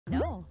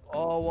No.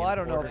 Oh, well, I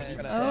don't know.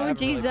 If Oh,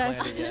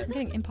 Jesus. I'm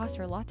getting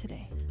imposter a lot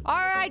today. All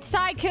right,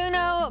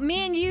 SYKKUNO,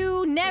 me and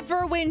you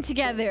never win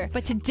together.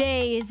 But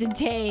today is the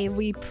day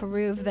we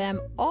prove them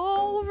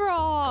all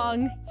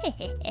wrong.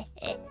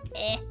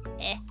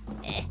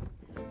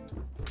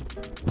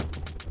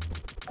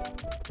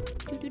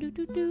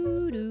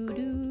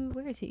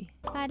 Where is he?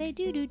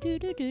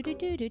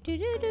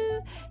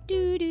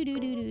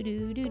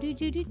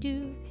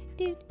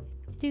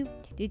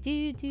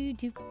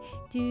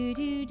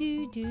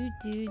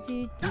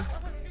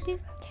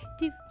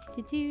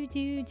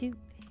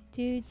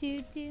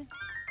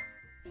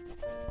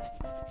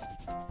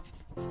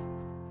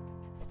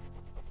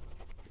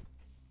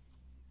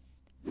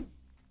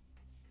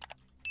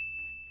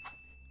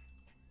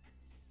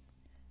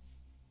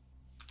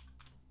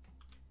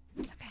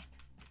 Okay.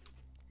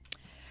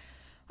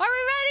 Are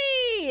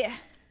we ready?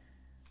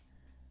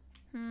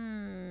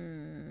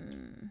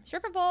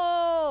 Stripper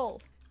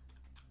bowl.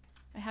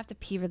 I have to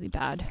pee really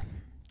bad.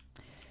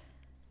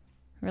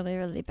 Really,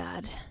 really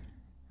bad.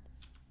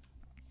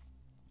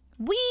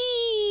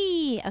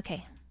 Whee!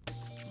 Okay.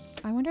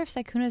 I wonder if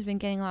SYKKUNO's been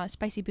getting a lot of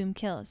spicy boom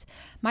kills.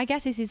 My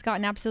guess is he's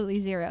gotten absolutely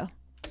 0.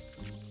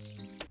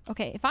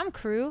 Okay, if I'm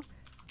crew,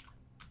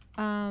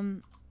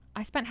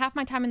 I spent half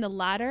my time in the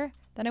ladder.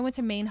 Then I went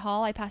to main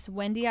hall. I passed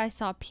Wendy. I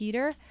saw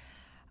Peter.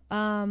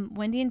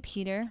 Wendy and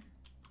Peter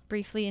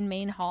briefly in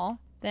main hall.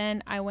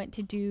 Then I went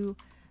to do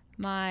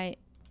my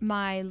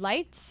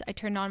lights. I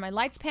turned on my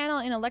lights panel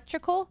in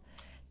electrical.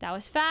 That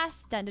was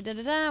fast.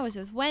 I was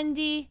with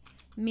Wendy.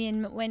 Me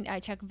and Wendy, I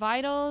checked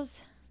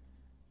vitals.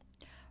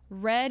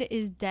 Red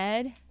is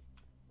dead.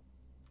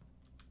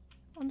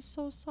 I'm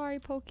so sorry,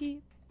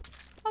 Pokey.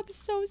 I'm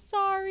so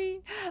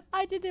sorry.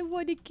 I didn't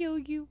want to kill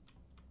you.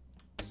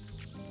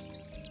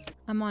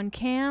 I'm on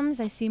cams.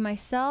 I see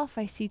myself.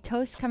 I see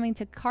Toast coming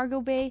to cargo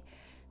bay.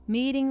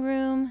 Meeting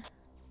room.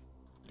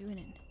 Doing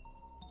it.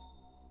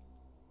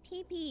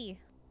 PP.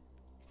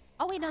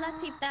 Oh wait, no, that's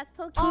Peep. That's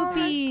Pokey.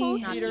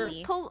 Poopy. Not Peter.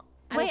 PP.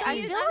 Wait,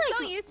 I'm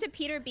so used to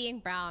Peter being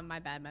brown. My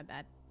bad, my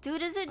bad.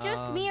 Dude, is it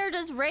just me or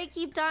does Ray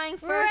keep dying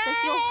first? I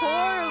feel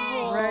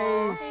horrible.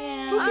 Ray.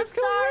 Yeah. I'm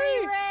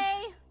sorry,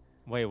 Ray.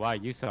 Wait, why are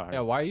you sorry? Yeah,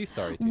 why are you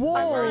sorry, Tina? Whoa.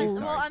 Why are you Well,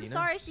 sorry, Well, I'm Tina?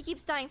 sorry she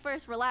keeps dying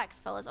first. Relax,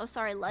 fellas. Oh,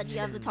 sorry, Lud. You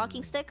have the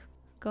talking stick?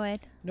 Go ahead.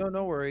 No,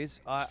 no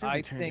worries.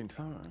 I think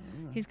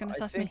He's gonna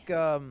sus me.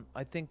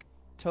 I think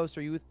Toast,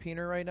 are you with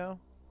Peter right now?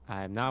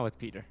 I'm not with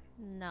Peter.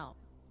 No.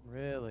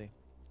 Really?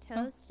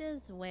 Toast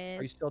is with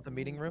Are you still at the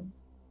meeting room?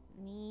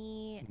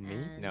 me Me?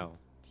 and No.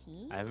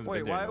 T. I haven't Wait,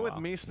 been there why in a with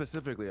while. me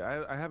specifically?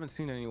 I haven't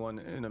seen anyone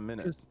in a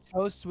minute. 'Cause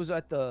Toast was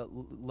at the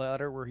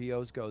ladder where he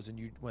always goes, and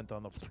you went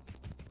on the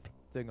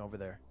thing over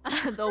there.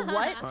 The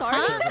what? Sorry?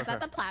 Huh? Is that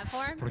the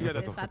platform? Yeah,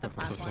 Is that the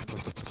platform?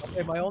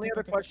 Okay, my only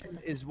other question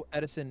is,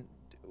 Edison,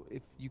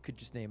 if you could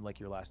just name like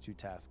your last 2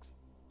 tasks.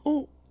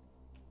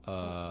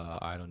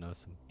 I don't know,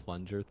 some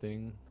plunger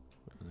thing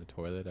on the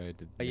toilet. I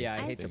did. Yeah, I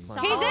hate the thing.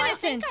 plunger. He's Oh,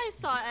 innocent. I think I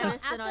saw So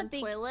Edison on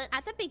big- toilet.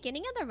 At the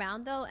beginning of the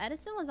round, though,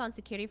 Edison was on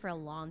security for a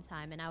long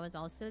time, and I was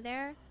also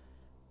there.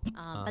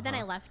 But then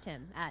I left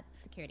him at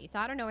security, so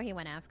I don't know where he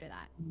went after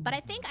that. But I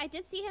think I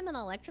did see him in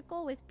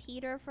electrical with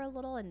Peter for a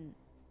little, and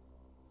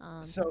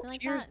So something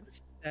like here's that. the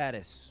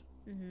status.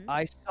 Mhm.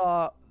 I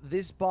saw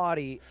this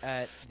body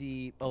at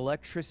the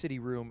electricity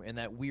room in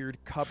that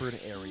weird cupboard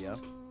area.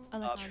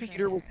 Electricity.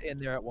 Peter was in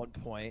there at one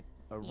point.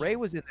 Ray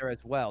was in there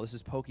as well. This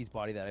is Pokey's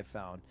body that I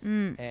found.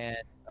 And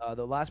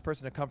the last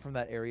person to come from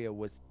that area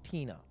was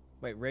Tina.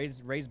 Wait, Ray's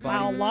body.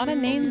 Wow, a was lot of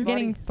in names Pokey's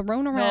getting body?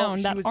 thrown No, around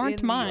she that was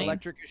aren't in mine. the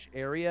electric-ish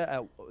area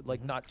at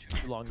like not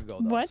too long ago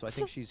though. What? So I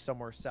think she's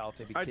somewhere south,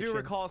 maybe I do kitchen.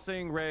 recall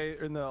seeing Ray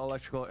in the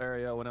electrical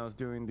area when I was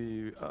doing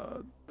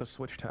the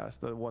switch task,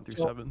 the 1 through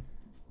So- 7.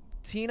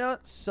 Tina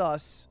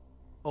sus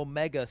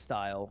Omega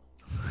style.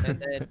 And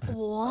then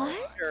What?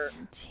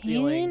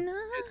 Tina?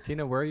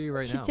 Tina, where are you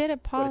right She now? did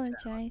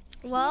apologize.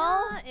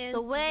 Well, Tina the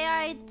is way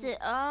I with- did.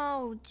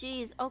 Oh,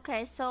 jeez.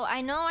 Okay, so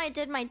I know I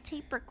did my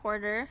tape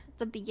recorder at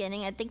the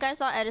beginning. I think I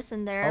saw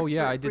Edison there. Oh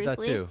yeah, for I did that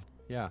briefly. too.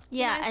 Yeah.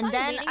 Yeah, I saw and you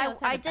then waiting I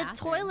outside the did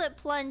bathroom. toilet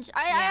plunge.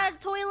 I Yeah.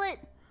 had toilet.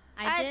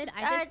 I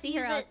did see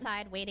her use it.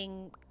 outside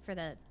waiting for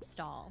the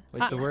stall.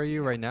 Wait, so where are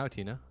you right now,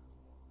 Tina?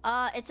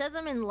 It says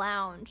I'm in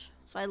lounge,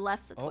 so I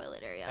left the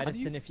toilet area.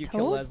 Edison, if you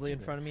kill Toast? Leslie in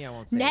front of me, I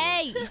won't say.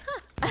 Nay!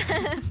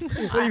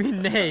 What do you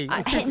mean, nay?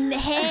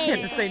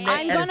 Hey! Just say nay,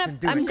 I'm gonna Edison,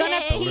 do I'm it. gonna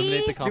Nay. pee. Eliminate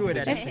the Do it,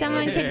 competition. If Edison.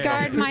 someone could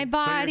guard my you're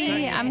body,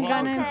 saying I'm it's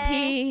gonna okay.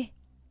 pee.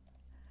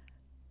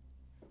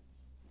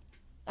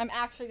 I'm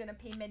actually gonna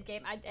pee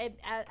mid-game.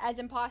 As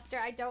imposter,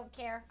 I don't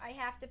care. I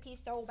have to pee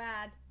so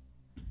bad.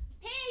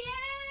 Peeing!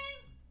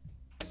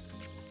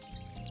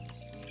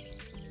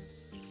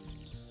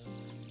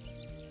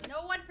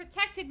 No one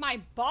protected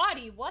my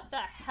body. What the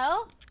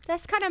hell?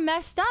 That's kind of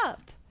messed up.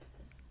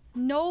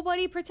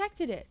 Nobody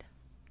protected it.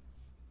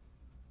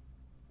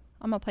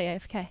 I'm gonna play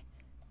AFK.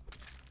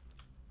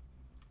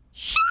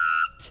 Shit!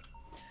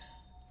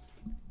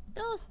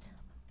 Toast.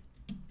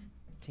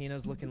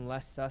 Tina's looking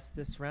less sus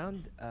this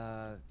round.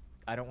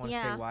 I don't want to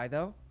Yeah. say why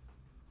though.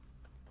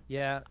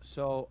 Yeah,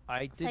 so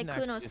I didn't SYKKUNO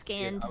actually just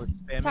scanned. I was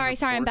spamming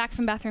Sorry, I'm report. back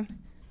from bathroom.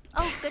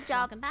 Oh, good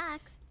job. Welcome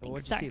back.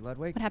 What'd you Sorry. see,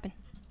 Ludwig? What happened?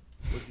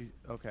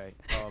 Okay.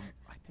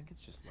 I think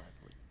it's just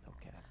Leslie.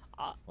 Okay.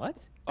 What?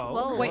 Oh.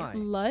 Whoa. Wait, Why?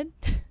 Lud?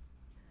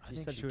 I She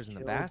think said she was in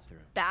the killed- bathroom.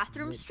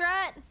 Bathroom Mid-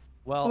 strat?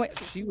 Well, Wait.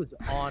 she was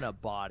on a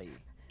body.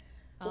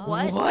 Oh.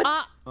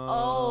 What?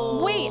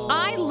 Oh. Wait,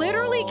 I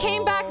literally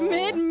came back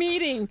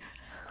mid-meeting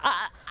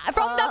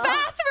from the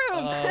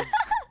bathroom.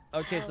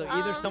 Okay, so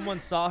either someone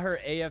saw her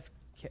AFK,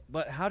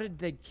 but how did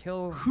they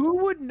kill? Who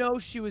would know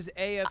she was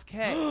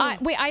AFK?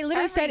 Wait, I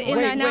literally said in Wait,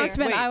 the wait,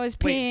 announcement I was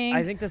peeing.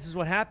 I think this is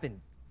what happened.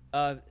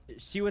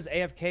 She was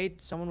AFK.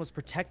 Someone was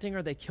protecting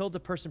her. They killed the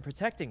person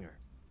protecting her.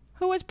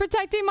 Who was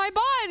protecting my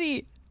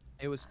body?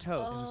 It was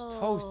Toast.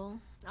 Oh.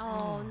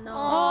 Oh no.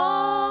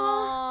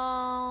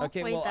 Oh.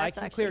 Okay, Wait, well I that's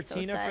can actually clear so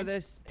Tina for sad.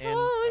 this and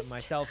Toast.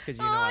 myself because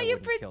you know I you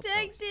wouldn't kill Toast.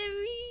 protected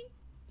me.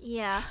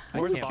 Yeah. Who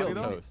Where's would the kill body,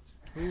 though? Toast?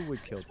 Who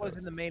would kill Toast was Toast?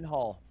 in the main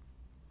hall.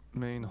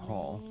 Main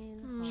hall.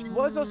 She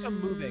was also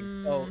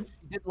moving, so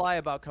she did lie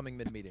about coming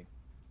mid-meeting.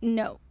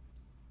 No,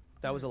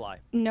 That was a lie.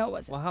 no, it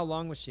wasn't. Well, how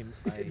long was she?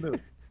 She did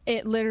move.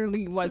 It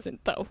literally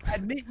wasn't though.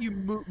 Admit you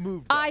moved.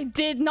 though. I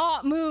did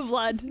not move,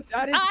 Lud.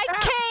 That is I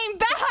fact. came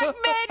back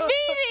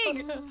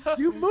mid-meeting.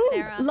 You moved.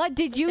 Sarah. Lud,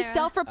 did you Sarah.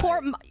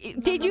 self-report?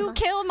 Did you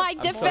kill my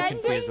I'm so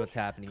confused defendant? what's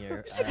happening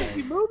here.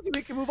 You moved.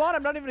 We can move on.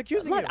 I'm not even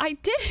accusing Lud, you. I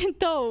didn't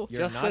though.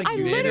 You're Just not like I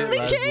accusing you did literally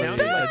it, came Leslie.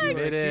 Sounded like you You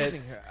were did it.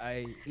 accusing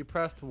her. You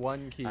pressed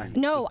one key.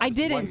 No, I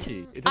Just one didn't.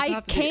 key. It doesn't I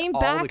have to be came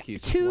all the back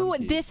keys, just to one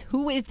key. this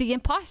who is the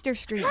imposter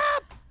screen.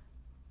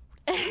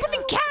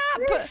 Fucking cap!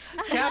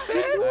 Cap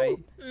it.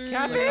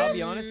 Cap it. I'll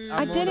be honest.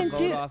 I'm willing didn't to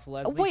do- vote off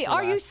Leslie Wait, for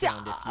are you last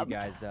round if you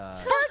guys, For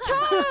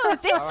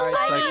Toast! It's All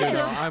right, late!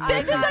 SYKKUNO, I'm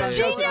This with is you, a baby.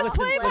 genius Listen,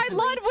 play by listen.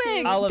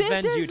 Ludwig! I'll This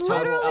avenge you, is Toast.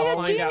 literally I'll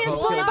a find out genius who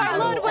play killed by you. I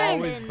will Ludwig!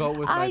 always vote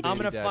with my I- baby I'm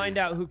gonna daddy. find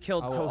out who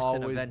killed I will Toast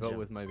and always avenge vote him.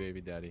 with my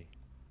baby daddy.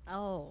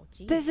 Oh,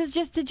 geez. This is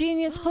just a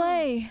genius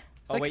play.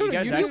 Oh, wait, you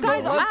guys You You actually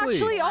guys vote Leslie.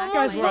 actually You almost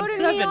guys were on voted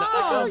me 7.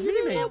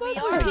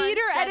 off.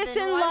 Peter on Edison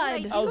 7. Why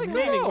Lud. did I was do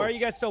naming. that? Why are you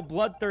guys so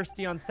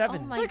bloodthirsty on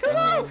 7? Oh my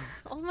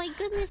goodness. Oh my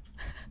goodness.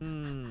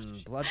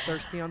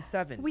 Bloodthirsty on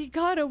 7. We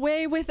got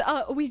away with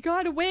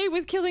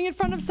killing in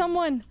front of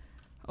someone.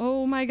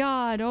 Oh my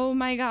god. Oh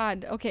my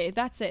god. Okay,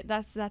 that's it.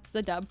 That's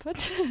the dub.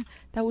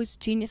 That was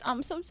genius.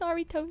 I'm so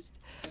sorry, Toast.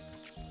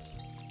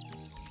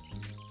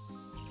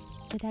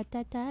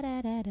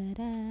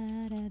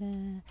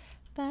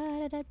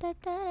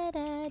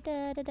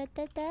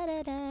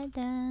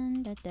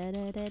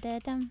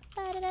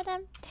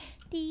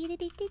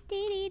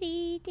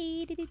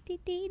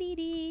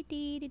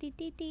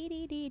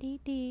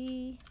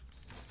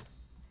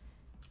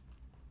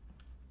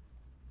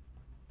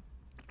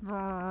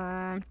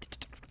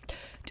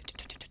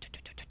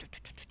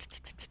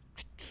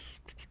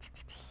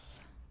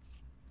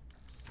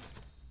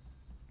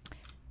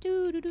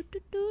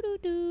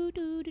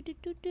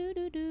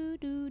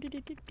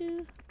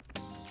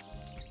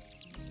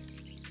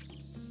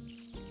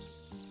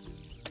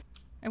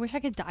 I wish I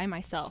could die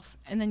myself,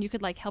 and then you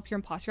could like help your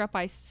imposter out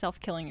by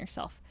self-killing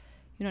yourself.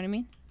 You know what I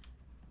mean?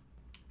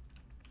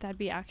 That'd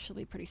be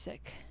actually pretty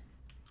sick.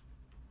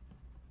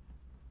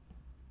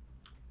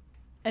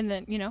 And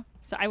then, you know,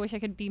 so I wish I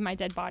could be my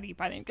dead body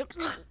by then.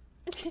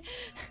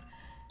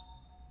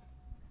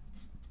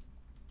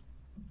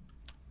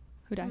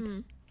 Who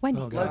died?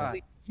 Wendy. Oh, God.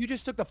 Leslie, you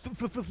just took the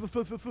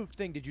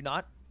thing, did you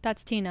not?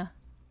 That's Tina.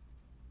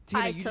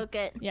 Tina, I you took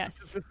it. Yes.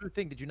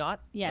 thing, did you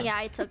not? Yes. Yeah,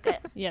 I took it.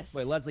 Yes.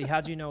 Wait, Leslie,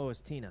 how'd you know it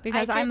was Tina?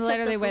 Because I I'm did took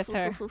literally the with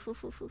her.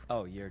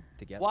 Oh, you're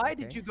together. Why okay.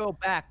 did you go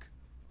back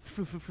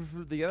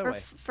the other way?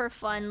 For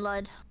fun,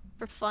 Lud.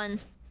 For fun.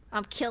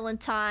 I'm killing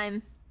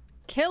time.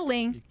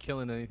 Killing. You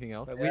killing anything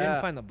else? But we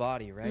didn't find the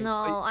body, right?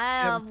 No, Wait,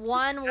 I have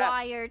one yeah.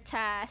 wire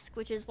task,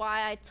 which is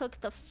why I took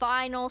the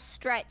final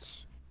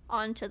stretch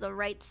onto the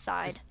right His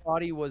side.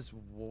 body was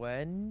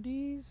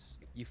Wendy's?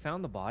 You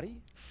found the body?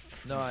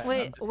 No,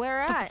 Wait,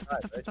 where at?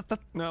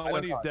 No, don't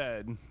Wendy's know.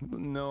 dead.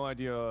 No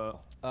idea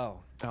Oh,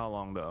 how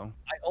long though.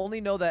 I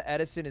only know that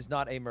Edison is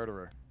not a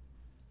murderer.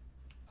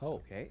 Oh,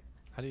 okay.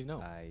 how do you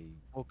know?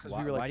 Well, because Why-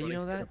 we were like why do you running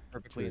know together that?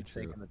 perfectly in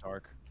sync True. in the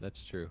dark.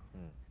 That's true.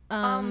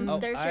 Oh,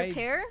 There's I your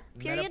pair? met up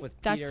Period?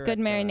 with That's Peter good at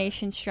the-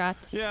 marination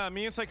strats. Yeah,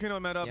 me and SYKKUNO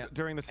met up Yeah.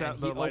 during the, And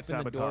he the light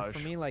opened the door sabotage.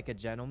 for me like a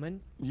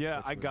gentleman. Yeah,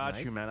 which I was got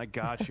you, nice. man. I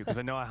got you because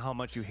I know how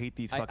much you hate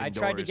these fucking I doors.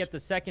 tried to get the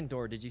second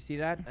door. Did you see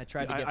that? I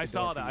tried to get the I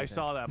saw door that. for you I then.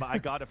 saw that, but I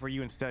got it for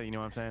you instead. You know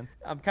what I'm saying?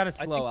 I'm kind of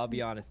slow, think- I'll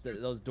be honest.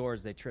 Those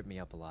doors, they trip me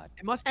up a lot.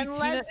 It must be And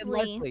Tina and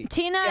Leslie. Leslie.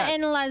 Tina Yeah.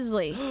 and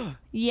Leslie.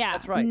 Yeah.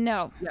 That's right.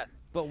 No. Yes.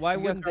 But why You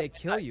guys wouldn't are they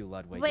kill you,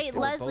 Ludwig? Wait, If they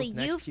were both Leslie,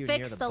 next you to near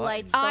fixed the button?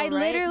 lights. I All right.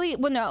 literally,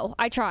 well, no,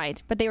 I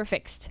tried, but they were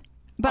fixed.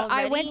 But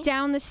I Already? went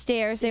down the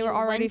stairs. So They were you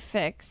already went-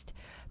 fixed.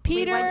 Wait,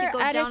 Peter why'd you go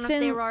down if they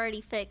Edison were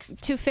already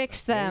fixed? to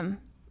fix them.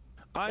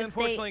 I If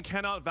unfortunately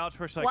cannot vouch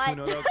for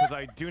SYKKUNO though, because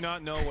I do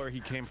not know where he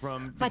came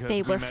from. But Because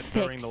they we were met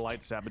during the fixed.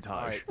 light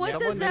sabotage. What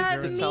Someone does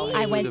that needs to tell me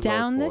mean? I who went to vote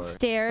down the for.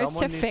 stairs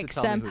Someone to needs fix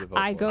tell me them. who to vote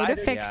I for. go to I did-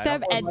 fix yeah, I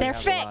them, don't and know they're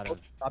why they have a lot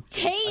fixed. of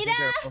options. I think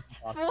they're both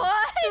imposters. What?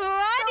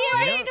 What do you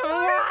mean?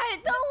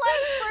 What? The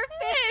lights were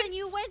fixed and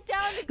you went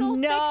down to go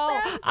No,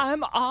 fix them?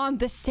 I'm on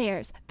the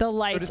stairs. The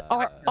lights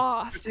are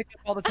off. We're taking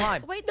up all the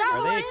time. Wait,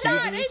 Are they no,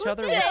 accusing each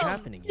other? What's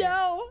happening here?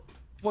 No.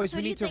 Boys, Who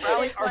we do you need to think it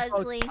rally is, our votes.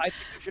 Leslie? I think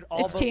we should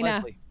all It's vote Tina.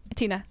 Leslie.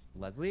 Tina.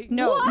 Leslie?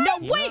 No, What? no,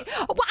 Tina? wait.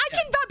 Well, I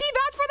can be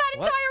vouched for that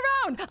What? entire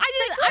round.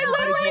 I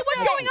literally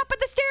was going up at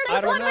the stairs I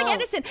with don't Ludwig know.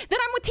 Edison. Then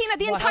I'm with Tina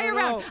the Well, I entire don't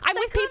round. know. I'm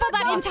with people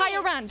that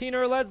entire round. Tina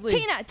or Leslie?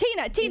 Tina. What?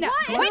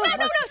 Wait,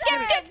 no,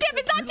 skip.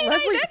 It's not Tina.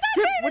 Leslie, It's not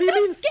skip. Tina. What do you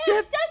mean, Just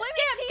skip?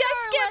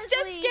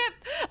 Just skip.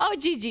 Oh,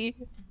 GG.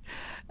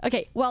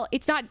 Okay, well,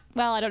 it's not.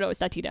 Well, I don't know.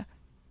 It's not Tina.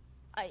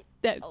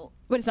 Oh.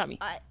 But it's not me.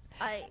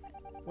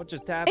 What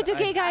just happened? It's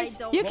okay, guys.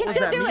 don't You know can what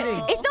still that do it.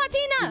 mean. It's not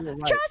Tina. You were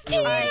right. Trust You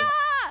were right.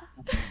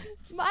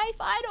 Tina. My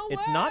final word.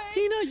 It's not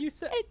Tina, you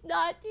said? It's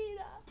not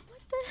Tina. What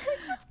the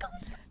heck? What's going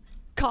on?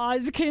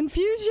 Cause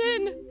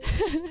confusion.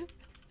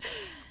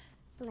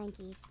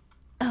 Blankies.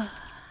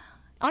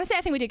 Honestly,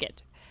 I think we did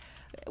good.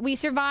 We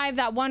survived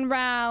that one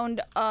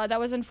round. That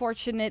was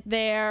unfortunate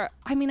there.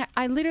 I mean,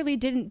 I literally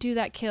didn't do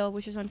that kill,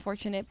 which is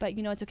unfortunate, but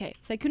you know, it's okay.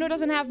 SYKKUNO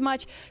doesn't have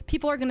much.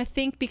 People are going to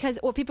think people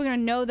are going to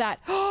know that,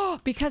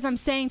 because I'm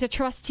saying to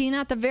trust Tina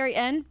at the very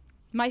end,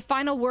 my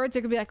final words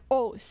are going to be like,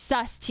 oh,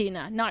 sus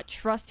Tina, not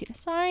trust Tina.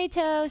 Sorry,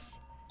 Toast.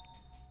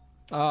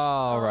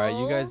 All right,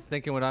 you guys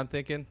thinking what I'm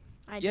thinking?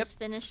 I just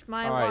finished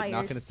my All wires. right,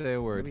 not gonna say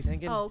a What are word. we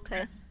thinking? Oh,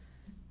 okay.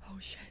 Oh,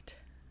 shit.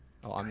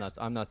 Oh,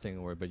 I'm not saying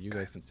a word, but you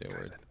guys can say a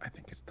word. I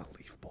think it's the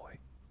Leaf Boy.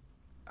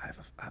 I have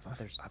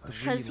a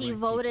Because he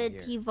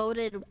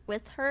voted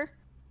with her?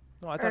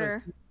 No, I thought it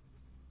was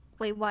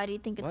Wait, why do you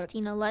think it's What?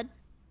 Tina led?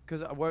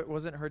 because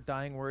wasn't her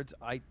dying words,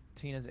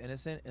 Tina's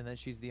innocent, and then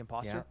she's the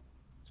imposter? Yeah.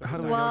 So How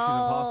do we who know died? she's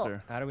Well,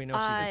 imposter? How do we know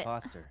she's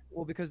imposter?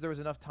 Well, because there was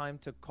enough time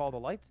to call the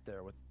lights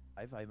there with.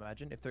 I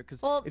imagine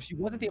because Well- if she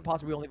wasn't the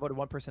imposter, we only voted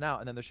one person out,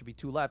 and then there should be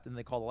two left, and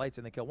they call the lights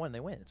and they kill one, and they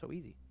win. It's so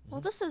easy.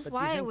 Well, this is But do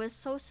you why I think- was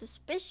so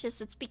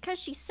suspicious. It's because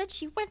she said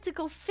she went to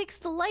go fix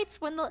the lights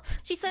when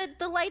she said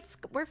the lights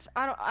were.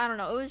 I don't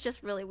know. It was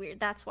just really weird.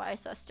 That's why I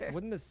sussed her.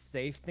 Wouldn't the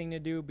safe thing to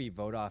do be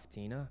vote off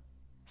Tina?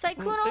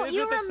 SYKKUNO, Is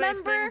you it the safe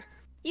remember? thing?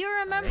 You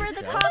remember think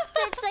the so.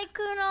 cockpit,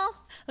 SYKKUNO?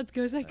 Let's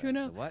go, The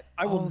SYKKUNO. what?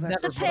 I will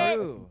that's never The pit.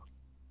 true.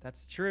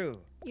 That's true.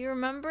 You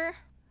remember?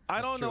 I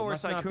That's don't true. know It where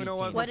must not be SYKKUNO was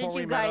Tina. What did before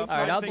you we met guys up.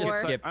 Alright, I I'll think just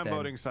it's skip I'm then.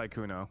 voting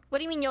SYKKUNO. What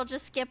do you mean you'll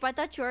just skip? I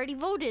thought you already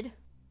voted.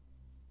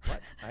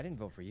 What? I didn't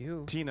vote for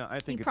you. Tina, I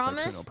think You it's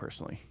promise? SYKKUNO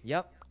personally.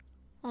 Yep.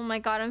 Oh my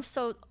god, I'm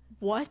so.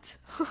 What?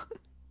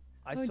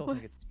 I still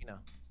think it's Tina.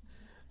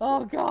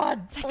 Oh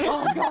God.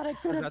 Oh God, I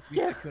could have That's me,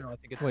 skipped. SYKKUNO. I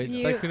think it's Wait,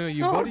 Tina. SYKKUNO,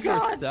 you Oh, voted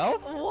God.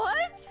 yourself?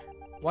 What?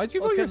 Why'd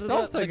you vote Because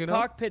yourself, of the SYKKUNO?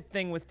 cockpit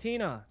thing with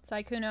Tina.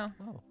 SYKKUNO.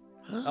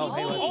 Oh,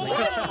 hey, Leslie.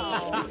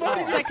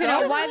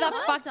 SYKKUNO, why the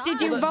fuck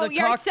did you The vote cockpit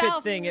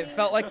yourself? thing, it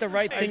felt like the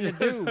right thing to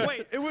do.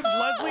 Wait, it was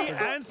Leslie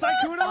and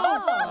SYKKUNO?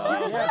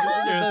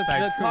 Yeah, the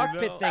SYKKUNO.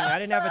 cockpit thing. I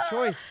didn't have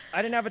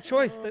a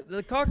choice.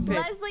 The cockpit.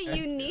 Leslie,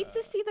 you need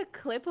to see the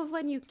clip of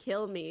when you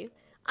kill me.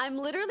 I'm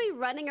literally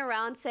running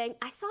around saying,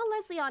 I saw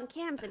Leslie on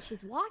cams and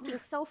she's walking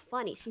so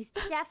funny. She's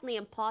definitely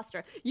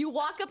imposter. You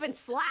walk up and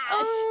slash.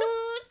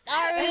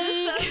 Sorry.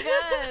 It was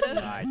so good.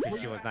 I think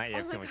she was not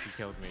AFK when she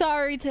killed me.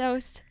 Sorry,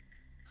 Toast.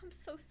 I'm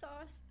so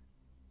sauced.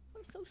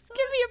 I'm so sauced.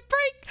 Give me a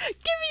break.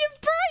 Give me a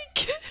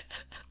break.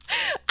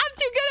 I'm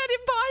too good at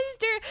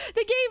imposter.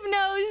 The game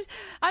knows.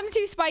 I'm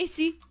too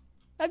spicy.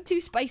 I'm too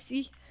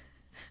spicy.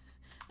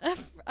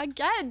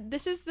 Again,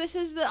 this is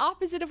the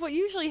opposite of what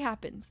usually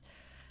happens.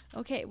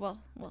 Okay, well,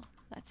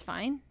 that's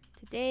fine.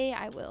 Today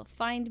I will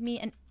find me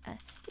an.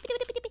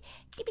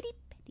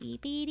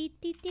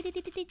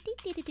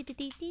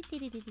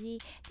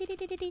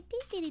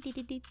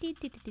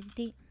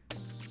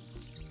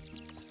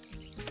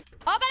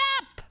 Open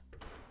up!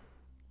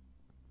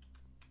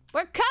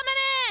 We're coming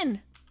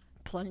in!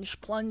 Plunge,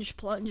 plunge,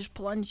 plunge,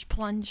 plunge,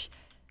 plunge.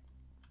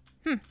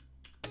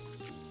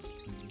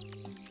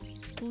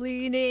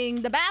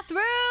 Cleaning the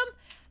bathroom.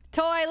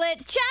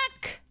 Toilet,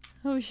 check.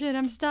 Oh shit,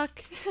 I'm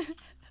stuck.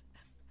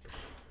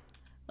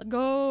 Let's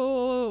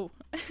go.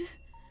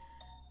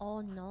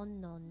 Oh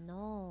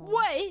no.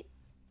 What?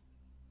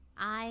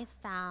 I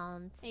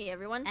found Hey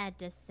everyone.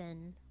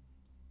 Edison.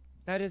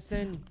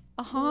 Edison.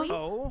 Uh-huh.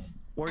 Oh,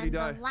 where'd he And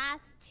die? the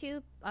last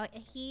two,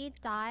 he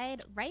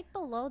died right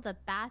below the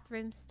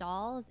bathroom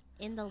stalls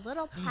in the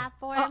little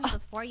platform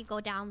before you go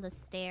down the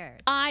stairs.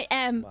 I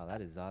am. Wow,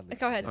 that is oddly.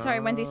 Go ahead. Sorry,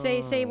 Wendy.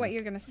 Say what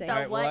you're gonna say. All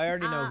right, well, what? I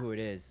already know who it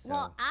is. So.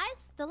 Well, I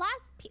the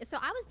last. So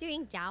I was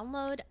doing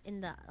download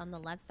on the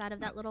left side of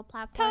that little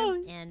platform,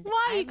 Toast, and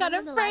why I you gotta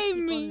remember the last frame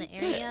people me? in the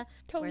area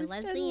were Toast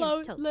Leslie and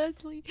and Toast.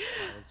 Leslie.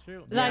 That's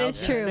true. That Yeah, I is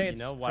was gonna true. say, You it's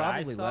know what I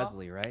probably saw?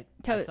 Leslie, right?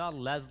 I saw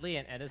Leslie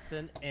and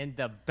Edison in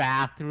the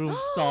bathroom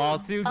stall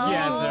together.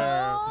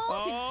 Together.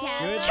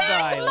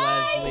 Goodbye,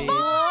 Leslie.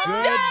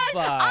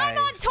 Goodbye. I'm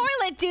on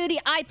toilet duty.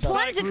 I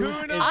plunged it.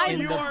 SYKKUNO, in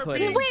you the are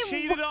pudding. being Wait,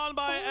 cheated on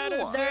by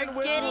Edison They're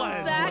with getting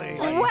back Leslie.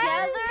 together.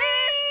 Wendy!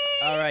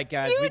 All right,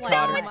 guys, You we know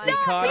caught her. it's We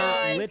not caught me.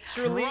 her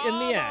literally in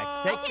the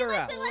act. Take Okay, her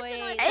out.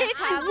 listen. It's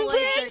I'm going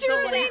literally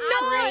to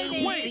not.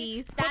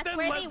 crazy. But That's then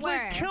where Leslie they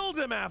were. killed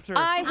him after.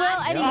 I will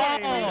That's anyway.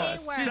 where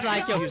they were. She's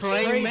like a She's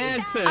praying crazy.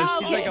 mantis. Oh,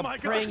 She's okay. like my a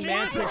gosh, praying she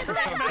mantis is or a praying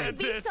something. I'd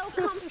be mantis. so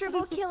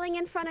comfortable killing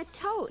in front of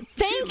Toast.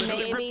 Thank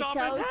Literally you. Maybe ripped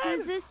off his Toast head.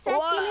 is his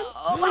second.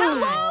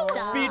 Hello.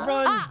 Speed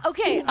run.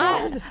 Okay.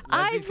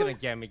 Leslie's gonna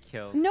get me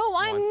killed. No,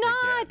 I'm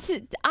once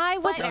again. not. I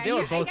was. No, they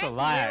were both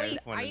alive Really,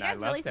 when are you I guys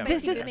really left them. This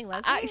is supposed to be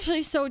Leslie?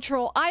 actually so troll.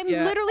 I'm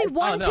Yeah. literally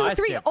one, no, two, I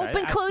three, skipped. I open,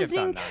 skipped closing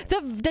on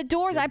that. the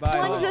doors. I Goodbye,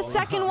 plunged the Leslie.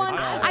 second one.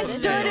 I Goodbye,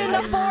 stood in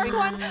the fourth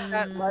one.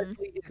 That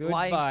Leslie is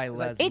lying. Goodbye,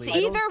 Leslie. It's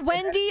either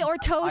Wendy or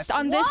Toast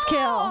on this kill.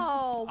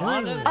 Whoa.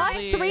 Honestly,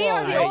 Us three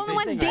are the Whoa, only hey,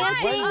 ones they think I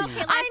dancing. was Okay,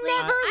 Leslie, I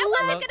never I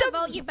wasn't left gonna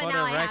vote you, but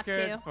now I have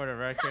to. For the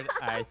record,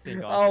 I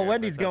think. Oh,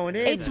 Wendy's going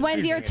in. It's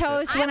Wendy or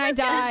Toast when I was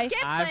gonna die. skip,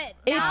 I- but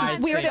It's now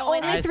I'm we're the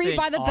going only in. three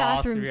by the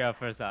bathrooms. All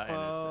three of us are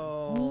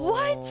innocent.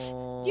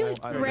 What? You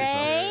I don't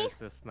Ray?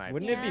 It's a sniper.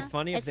 Wouldn't it Yeah. be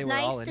funny if It's they were all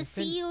nice to innocent?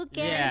 see you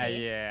again. Yeah,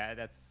 yeah,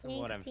 that's Thanks,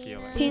 what I'm Tina.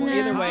 feeling. Tina.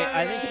 Either way,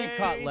 I Ray. think we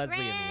caught Leslie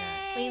in the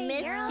act. We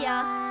missed You're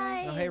ya.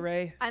 alive. Oh, hey,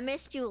 Ray. I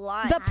missed you a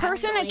lot. The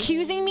person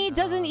accusing me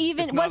doesn't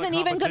even It's not a wasn't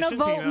even gonna competition,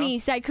 vote Tina. me,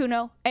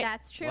 SYKKUNO.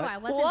 That's true. What? I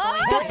wasn't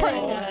What? going The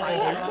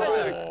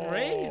to.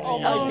 Crazy. Oh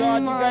my Oh God,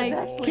 you my guys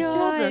actually killed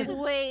her. God.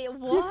 Wait,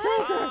 what?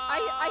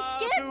 I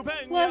skipped.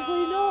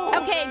 Leslie, no.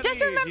 Okay, just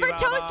remember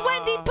Toast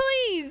Wendy,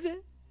 please.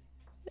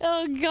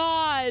 Oh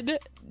God.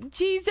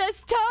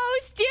 Jesus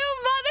Toast, you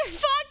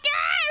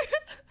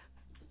motherfucker!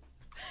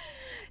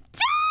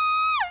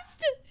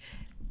 Toast!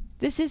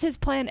 This is his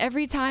plan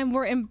every time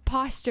we're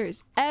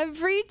imposters.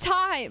 Every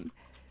time.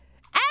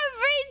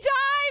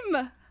 Every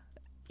time!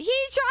 He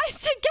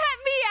tries to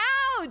get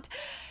me out!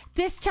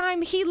 This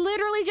time, he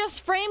literally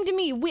just framed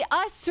me.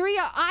 Us three,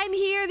 I'm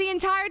here the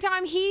entire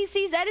time. He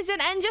sees Edison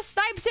and just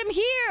snipes him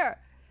here.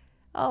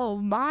 Oh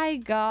my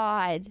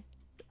God.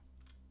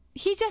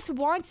 He just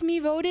wants me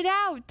voted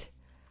out.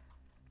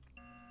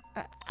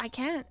 I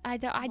can't. I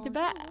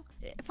debate.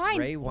 Fine.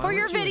 Ray, why For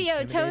your weren't you video,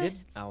 intimidated?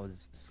 Toast. I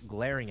was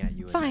glaring at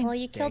you. in Fine. that Well,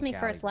 you killed me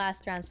dank first alley.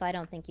 last round, so I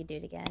don't think you do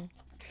it again.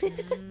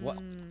 What?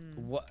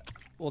 What?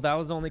 Well, that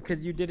was only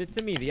because you did it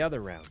to me the other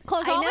round.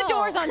 Close I all know, the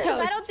doors on 'cause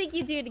Toast. I don't think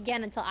you do it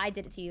again until I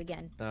did it to you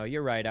again. Oh,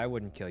 you're right. I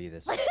wouldn't kill you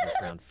this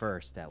round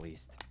first, at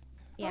least.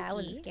 Yeah, I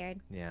wasn't Okay. scared.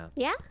 Yeah.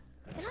 Yeah?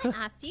 Can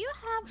I ask, do you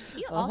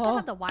also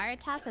have the wire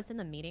task that's in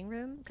the meeting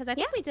room? Because I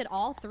think we did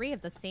all three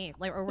of the same,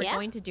 like, or we're Yeah.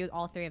 going to do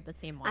all three of the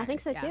same wires. I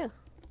think so too.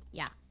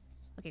 Yeah.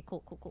 Okay,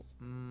 cool.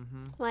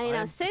 Mm-hmm. Well, you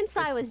know, since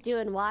I was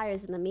doing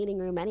wires in the meeting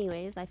room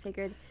anyways, I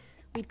figured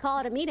we'd call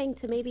it a meeting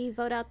to maybe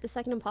vote out the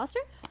second imposter.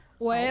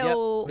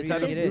 Well, What do you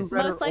think it is?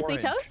 Red or Most likely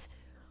orange? Toast.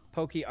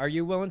 Pokey, are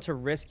you willing to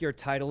risk your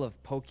title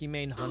of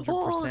Pokimane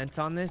 100%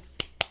 on this?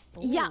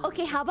 Yeah,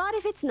 okay, how about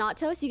if it's not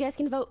Toast, you guys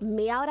can vote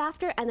me out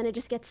after, and then it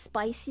just gets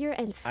spicier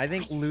and spicier. I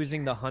think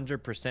losing the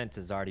 100%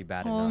 is already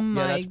bad Oh enough.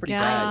 my Yeah, that's pretty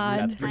God. bad.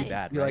 That's pretty I-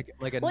 bad, Be right?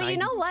 like a Well, you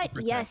know what?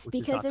 92%, Yes, which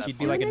is because not as that You'd be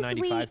soon like a as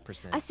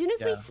 95%. as soon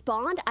as we Yeah.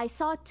 spawned, I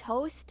saw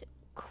Toast,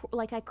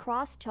 like I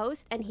crossed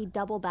Toast, and he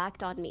double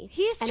backed on me.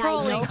 He's And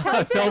trolling. I know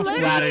Toast is Don't literally.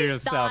 flatter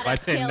yourself. thought I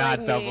of did not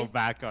killing double me.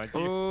 back on you.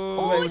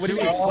 Oh, Wait, what do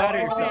you mean shit. flatter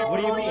yourself? What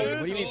do you mean? Oh,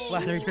 What do you mean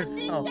flatter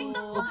yourself?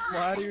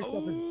 Flatter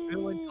yourself and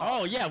villain.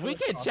 Oh yeah, we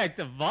can check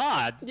the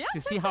VOD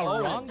to see how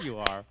wrong you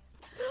are.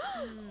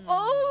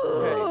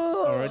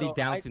 Oh. Already So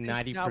down I to think now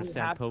we 90%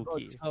 have to vote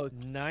Pokey. Toast,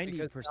 because now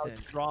 90%.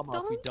 it's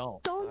drama if we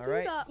don't. Don't All do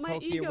right, that. My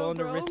Pokey, you ego, willing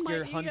to bro. risk my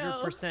your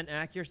ego. 100%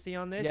 accuracy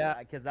on this? Yeah.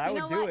 Because I You would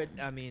know do what? it.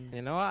 I mean,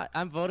 You know what?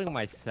 I'm voting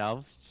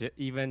myself.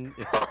 Even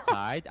if it's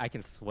tied, I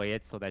can sway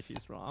it so that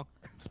she's wrong.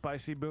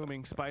 Spicy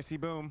booming, spicy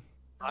boom.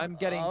 I'm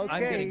getting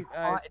Okay,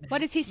 hot and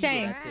What is he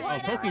saying? heated at this Oh,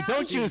 point. Pokey,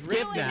 don't you He's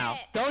skip doing now. it.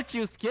 Don't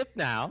you skip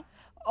now.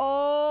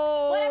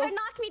 Oh. Whatever,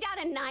 knock me down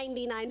to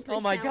 99%. oh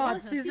my God,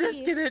 Let's she's see.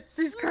 risking it.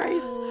 She's crazy.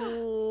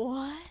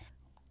 What?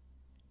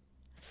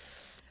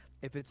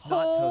 If it's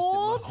not Toast, it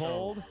must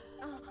Hold.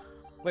 hold.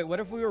 Wait, what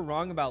if we were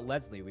wrong about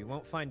Leslie? We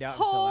won't find out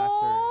until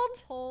after.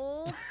 Hold.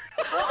 Hold.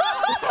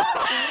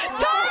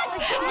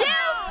 Toast! You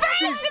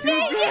framed me!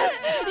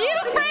 You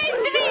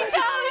framed me,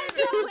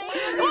 Toast!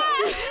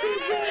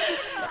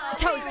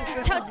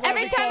 Toast,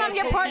 every time I'm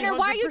your partner,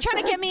 why are you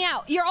trying to get me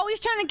out? You're always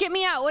trying to get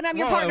me out when I'm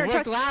your Well, it partner,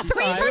 worked Toast. last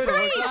 3 time. for It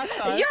worked 3! last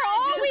time. You're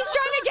always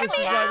trying to get This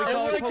me is why we out!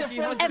 call it Took the Pokey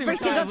first husband. Every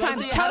single time,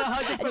 Leslie had Toast.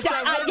 100%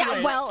 win Yeah,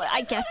 rate. well,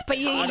 I guess, but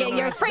I don't know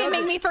you're how she framing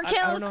does me it. for I don't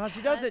kills. know how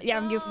she does it.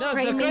 Yeah, you No, the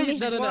framing crazy,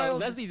 me. no. Wild.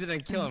 Leslie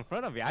didn't kill in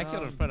front of me. I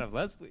killed in front of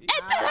Leslie.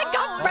 And then I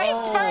got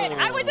framed for it.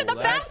 I was in the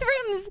Oh,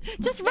 bathrooms,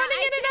 just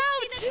running in and I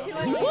out. didn't see the two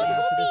of You you. guys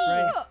did this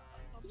right.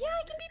 Yeah,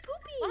 I can be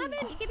poopy. What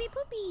happened? You can be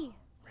poopy.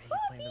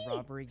 playing the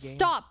robbery game.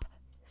 Stop.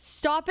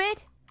 Stop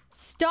it.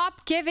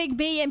 Stop giving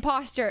me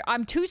imposter.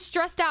 I'm too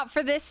stressed out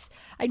for this.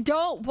 I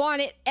don't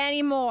want it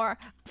anymore.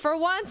 For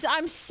once,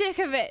 I'm sick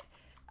of it.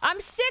 I'm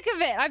sick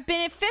of it. I've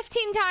been it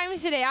 15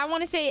 times today. I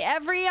want to say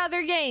every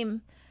other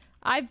game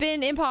I've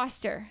been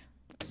imposter.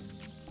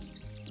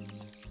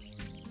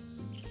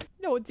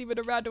 No one's even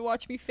around to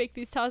watch me fake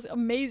these tasks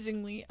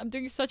amazingly. I'm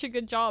doing such a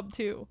good job,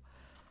 too.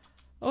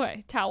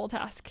 Okay, towel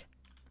task.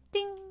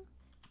 Ding,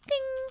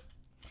 ding,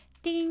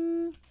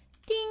 ding,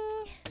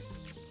 ding.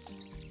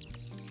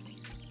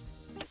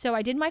 So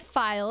I did my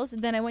files,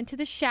 and then I went to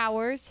the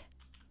showers.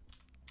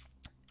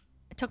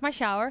 I took my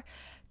shower.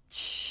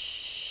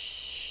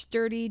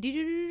 Dirty.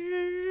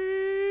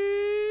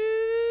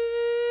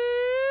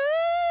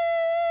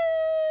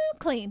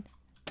 Clean.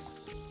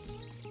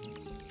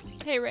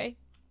 Hey, Ray.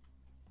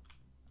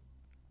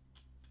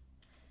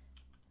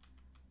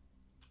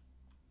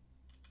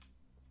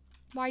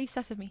 Why are you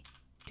sus of me?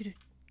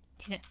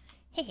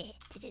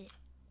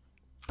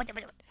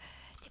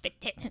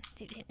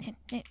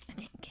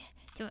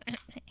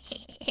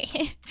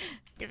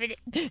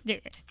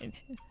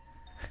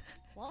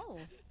 Whoa.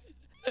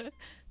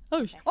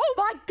 Oh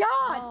my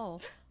god! Oh.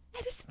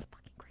 Edison's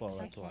fucking crazy. Well,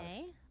 that's why.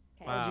 Okay.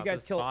 Wow, did you guys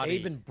this kill body.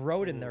 Abe and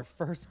Broad in their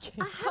first game?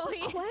 I have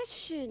a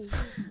question.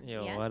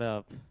 Yo, Yes? what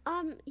up?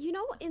 You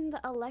know, in the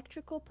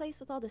electrical place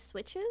with all the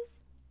switches,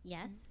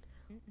 Yes.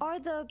 are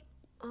the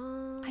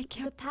I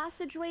can't- the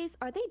passageways,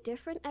 are they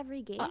different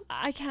every game?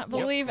 I can't Yes.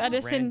 believe It's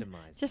Edison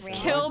randomized. just Randomized.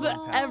 killed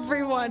Oh.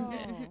 everyone.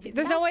 There's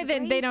no That's way that they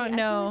crazy. don't I feel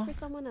know. like for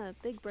someone a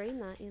big brain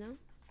that, you know?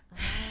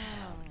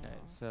 Okay,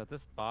 so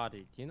this body,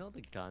 do you know the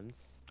guns?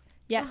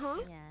 Yes.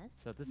 Uh-huh. Yes.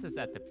 So this is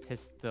at the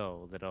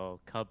pistol little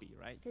cubby,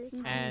 right? There's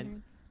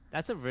And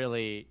that's a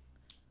really,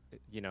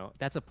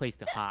 that's a place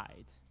to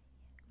hide.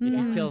 If you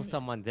Mm. kill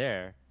someone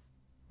there,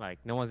 like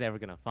no one's ever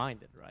gonna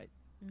find it, right?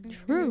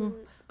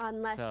 True.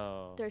 Unless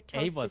So they're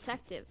Abe Toast was,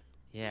 Detective.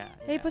 yeah.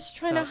 Abe yeah. was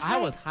trying So to I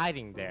was hide.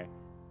 hiding there,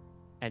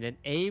 and then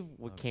Abe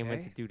came in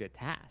to Okay. do the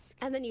task.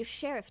 And then you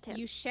sheriffed him.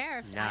 You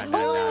sheriff. No,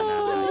 no,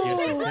 no. Here's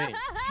the Oh. thing.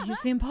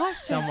 He's the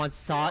imposter. Someone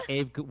saw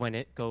Abe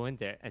go in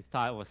there and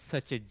thought it was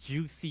such a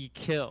juicy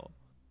kill.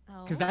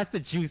 Oh. Because that's the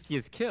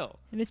juiciest kill.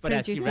 It is But pretty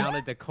as juicy. he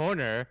rounded the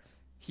corner,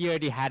 he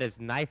already had his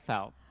knife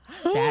out,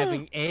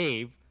 stabbing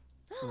Abe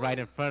right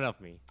in front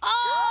of me.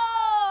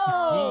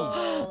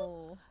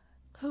 Oh.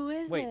 Who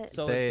is Wait, it?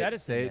 so say it's it,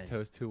 Edison say then. it,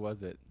 Toast. Who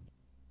was it?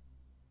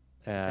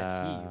 You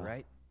said he,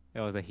 right? It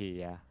was a he,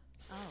 yeah.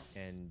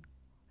 And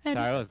And-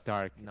 Sorry, it was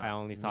dark. I Not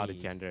only saw the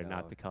me, gender, so-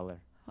 not the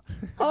color.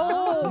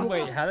 Oh.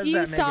 Wait, how does You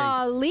that make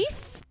saw a a...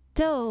 leaf,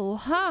 though,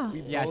 huh?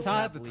 We Yeah, I both saw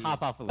have the leaves.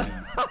 top off a leaf.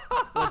 Listen,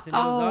 it was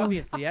Oh.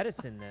 obviously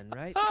Edison then,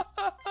 right? I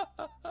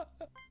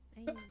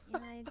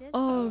did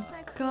Oh, see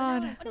SYKKUNO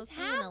God. and What is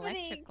Pokey and happening?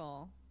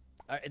 electrical.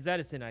 It's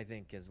Edison, I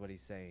think, is what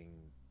he's saying.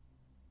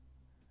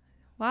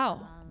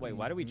 Wow. Wait,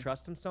 why do we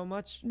trust him so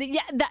much?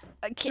 Yeah, that.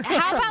 Okay,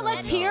 how about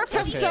let's hear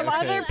from Okay, some okay,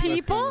 other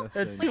people?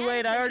 Listen, It's too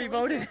late. I already Edison,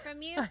 can we hear voted.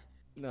 from you?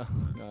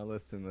 No,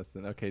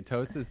 listen. Okay,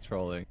 Toast is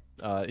trolling.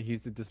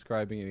 He's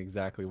describing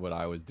exactly what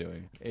I was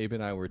doing. Abe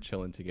and I were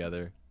chilling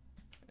together,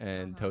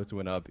 and Toast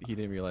went up. He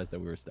didn't realize that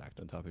we were stacked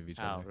on top of each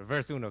Oh, other.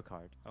 reverse Uno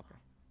card. Okay.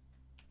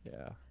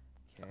 Yeah.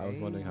 I was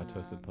wondering how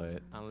Toast would play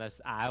it. Unless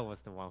I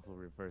was the one who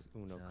reversed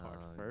Uno card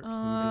first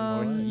Um,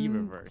 before he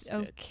reversed it.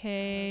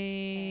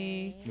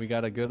 Okay. We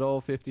got a good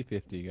old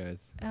 50-50,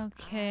 guys.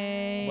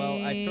 Okay.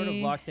 Well, I sort of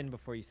locked in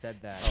before you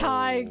said that.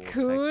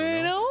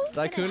 SYKKUNO?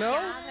 SYKKUNO?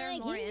 Gather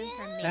more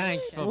information.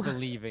 Thanks for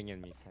believing in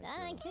me,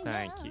 SYKKUNO.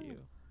 Thank you.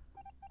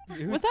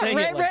 Who's Was that saying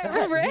Ray? it like that? Who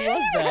was that?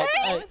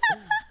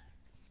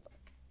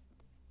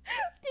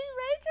 Did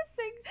Ray just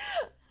sing?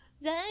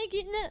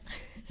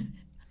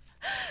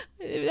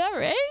 Is that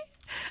Ray?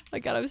 Oh my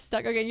god, I'm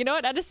stuck. Okay, you know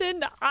what,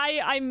 Edison?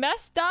 I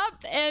messed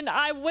up and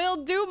I will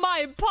do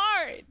my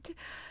part.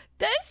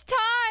 This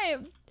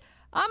time,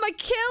 I'm a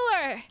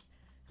killer.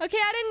 Okay,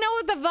 I didn't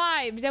know the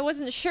vibes. I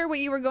wasn't sure what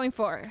you were going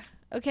for.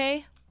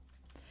 Okay?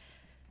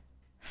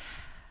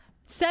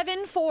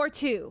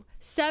 742.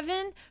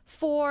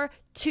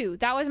 742.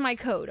 That was my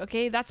code,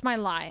 okay? That's my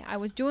lie. I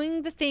was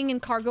doing the thing in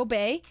Cargo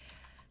Bay.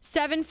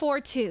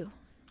 742.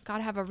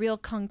 Gotta have a real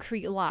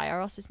concrete lie, or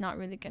else it's not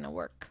really gonna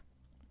work.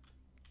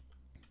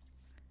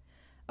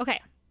 Okay.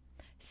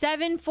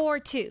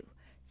 742.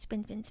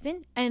 Spin, spin,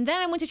 spin. And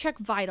then I went to check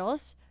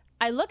vitals.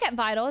 I look at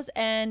vitals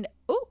and,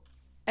 ooh,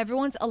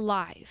 everyone's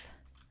alive.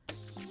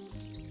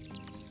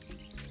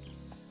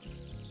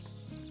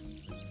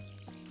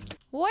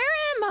 Where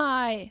am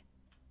I?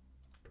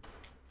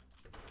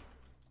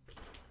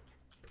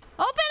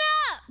 Open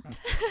up!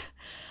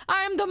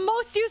 I am the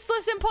most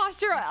useless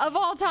imposter of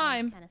all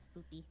time. Kind of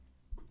spooky.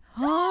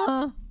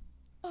 Huh?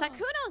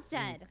 SYKKUNO's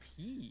dead.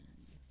 SYKKUNO!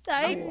 So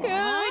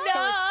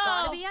it's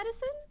gotta be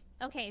Edison?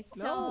 Okay,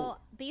 so No.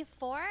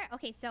 before,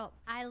 so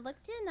I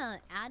looked in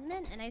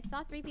admin and I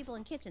saw 3 people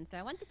in kitchen, so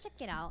I went to check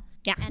it out.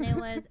 Yeah. And it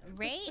was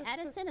Ray,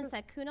 Edison, and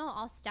SYKKUNO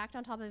all stacked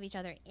on top of each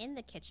other in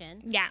the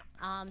kitchen. Yeah.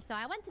 So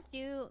I went to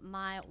do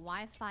my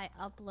Wi-Fi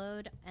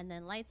upload, and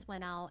then lights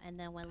went out, and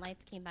then when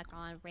lights came back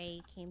on,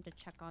 Ray came to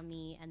check on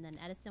me, and then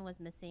Edison was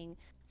missing.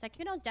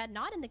 SYKKUNO's dead,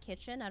 not in the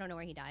kitchen. I don't know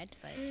where he died,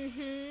 but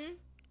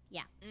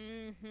yeah.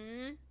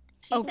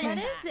 Okay. What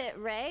is it,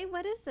 Ray?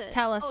 What is it?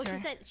 Tell us, Oh, she Ray.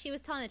 said she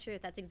was telling the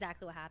truth. That's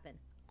exactly what happened.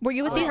 Were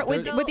you with,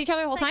 with each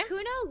other the whole time?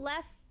 SYKKUNO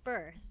left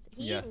first.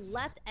 He Yes.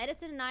 left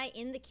Edison and I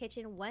in the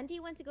kitchen. Wendy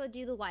went to go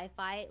do the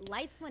Wi-Fi.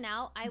 Lights went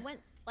out.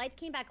 Lights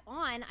came back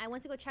on. I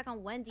went to go check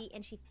on Wendy,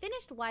 and she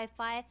finished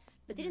Wi-Fi,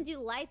 but didn't do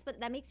lights. But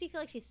that makes me feel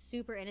like she's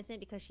super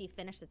innocent because she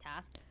finished the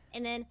task.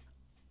 And then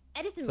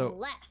Edison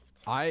left.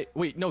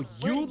 Wait, no,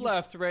 you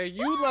left, Ray.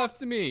 You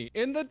left me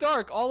in the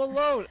dark, all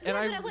alone, and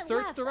Yeah, but I went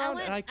searched left. around,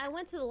 and I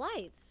went to the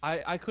lights.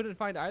 I couldn't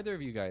find either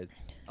of you guys.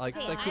 Like,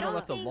 Okay, I SYKKUNO don't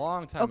left a think-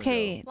 long time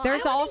Okay, ago. Well,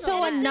 there's I wouldn't also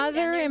go Edison, another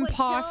and then would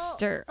kill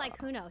imposter.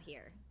 SYKKUNO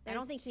here. I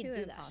don't think he'd two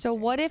do that. So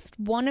what if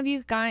one of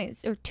you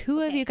guys or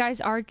two of you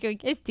guys arguing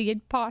is the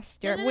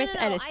imposter No, with no.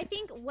 Edison? I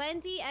think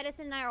Wendy,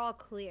 Edison, and I are all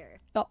clear.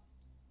 Oh,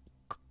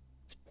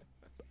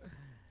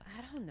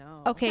 I don't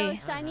know. okay.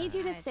 Toast, I need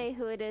you to say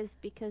who it is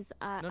because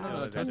No,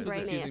 I'm Toast was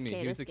brain accusing me.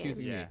 AFK He was this game.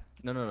 accusing me. Yeah.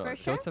 No. For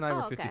sure? Toast and I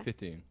were Oh, okay.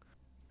 50-50.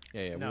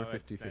 Yeah, No, we were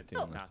it's 50-50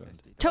 not on this one.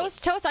 50.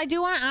 Toast, I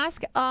do want to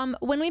ask,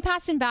 when we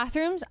passed in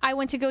bathrooms, I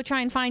went to go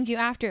try and find you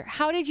after.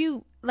 How did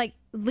you, like,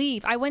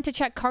 leave? I went to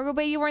check cargo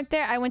bay, you weren't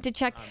there. I went to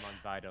check... I'm on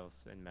vitals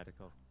in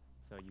medical,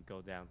 so you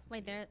go down. To Wait,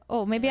 see there. it.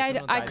 Oh, maybe Yeah, I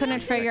someone died couldn't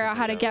 30 figure out seconds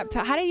how to ago.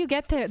 get... How do you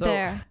get there?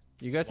 So,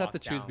 you guys have Walk to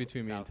choose down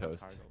between me and south of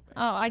Toast. cargo bay.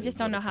 Oh, I This just is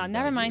don't what know it how. comes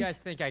Never down to. mind. You guys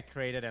think I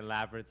created an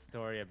elaborate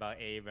story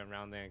about Abe and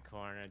round the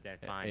corner? Then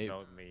fine, Abe-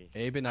 vote me.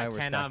 Abe and I were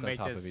cannot stacked on make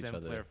top this of each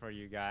simpler other. for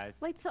you guys.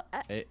 Wait, so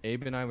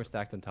Abe and I were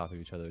stacked on top of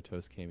each other.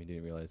 Toast came, he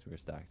didn't realize we were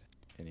stacked,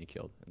 and he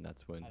killed, and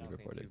that's when I he don't think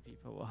reported. two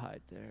people will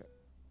hide there.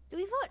 do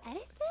we vote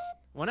Edison?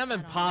 When I'm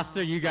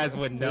imposter, you guys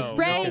would know.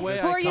 Ray, No way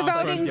who I are you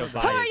confirmed voting? your Who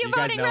are you You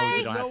guys voting, know you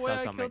Ray? don't No have way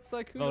stuff I on killed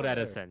me. SYKKUNO Vote there.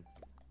 Edison.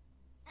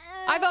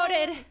 I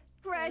voted.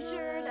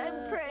 Pressured.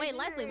 I'm pressured. Wait,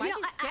 Leslie, why'd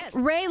you skip?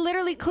 Ray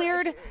literally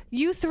cleared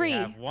you three. We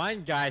have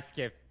one guy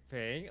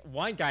skipping,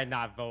 one guy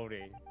not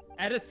voting.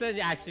 Edison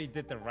actually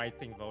did the right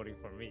thing voting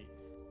for me.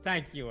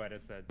 Thank you,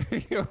 Edison.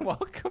 You're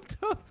welcome,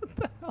 Toast. What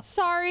the hell?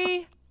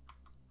 Sorry.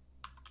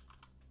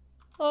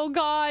 Oh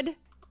God,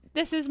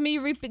 this is me.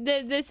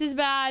 This is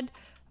bad.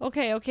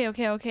 Okay.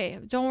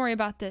 Don't worry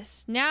about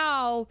this.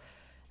 Now,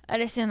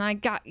 Edison, I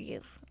got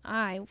you.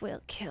 I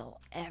will kill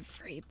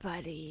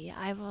everybody.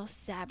 I will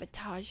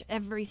sabotage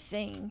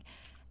everything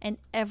and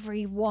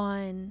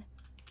everyone.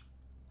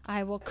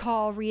 I will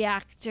call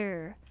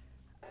reactor.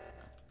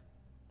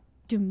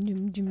 Doom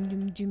doom doom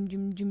doom doom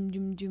doom doom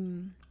doom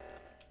doom.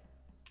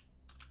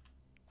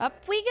 Up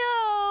we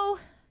go.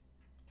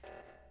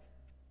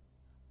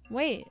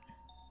 Wait.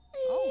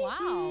 Oh,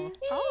 wow.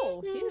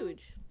 Oh,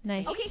 huge.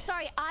 Nice. Okay,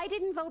 sorry, I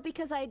didn't vote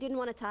because I didn't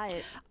want to tie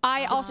it.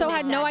 I also make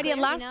had no that idea.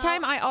 clear, you Last know?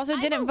 time I also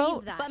didn't believe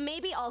vote. that. But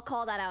maybe I'll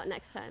call that out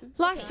next time.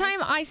 Last time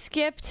I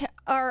skipped,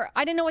 or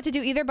I didn't know what to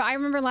do either, but I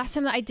remember last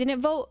time that I didn't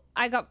vote,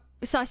 I got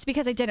sus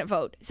because I didn't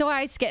vote. So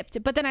I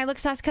skipped, but then I looked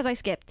sus because I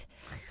skipped.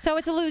 So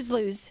it's a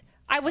lose-lose.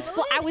 I was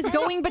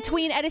going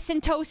between Edison,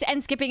 Toast,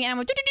 and skipping, and I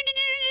went,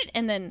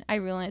 and then I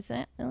realized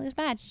that it was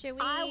bad. Should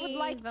we I would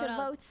like to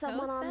out vote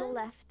someone Toast on the then?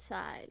 left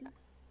side.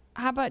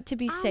 How about to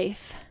be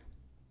safe?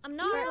 I'm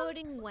not Yeah.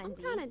 voting I'm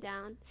Wendy. kind of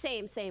down.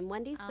 Same.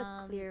 Wendy's the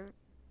Um, clear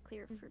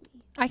for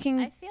me. I can.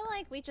 I feel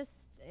like we just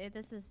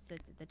this is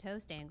the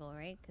Toast angle,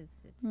 right? Because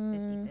it's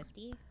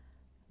 50-50.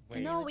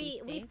 Wait, No, would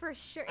be we safe. for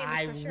sure. It was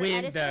I for sure win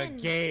Edison.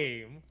 the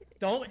game.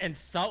 Don't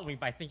insult me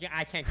by thinking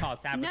I can't call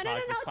sabotage No,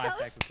 with 5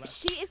 seconds Toast. left.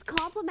 She is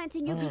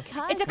complimenting you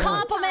because It's a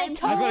compliment,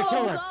 sometimes I'm gonna you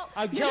kill will her. go-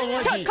 I'm killing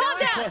one. Toast, calm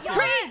down.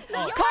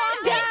 Breathe.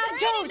 Calm down,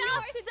 Toast.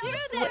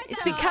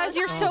 It's because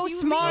you're so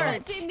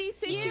smart. In these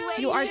situations.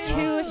 You are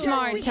too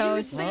smart,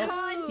 Toast.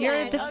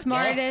 You're the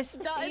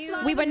smartest.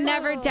 We would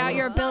never doubt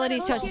your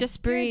abilities, Toast.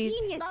 Just breathe.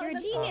 You're a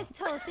genius,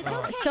 Toast. It's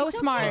okay. So it's okay.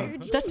 smart. You're a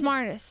The genius.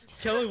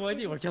 smartest. Killing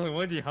Wendy. We're killing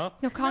Wendy, huh?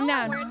 No, calm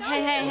down.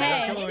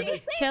 Hey. If you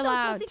say Chill so,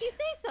 out. Toast, if you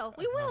say so,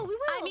 we will.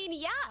 I mean,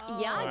 yeah,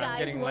 I'm guys,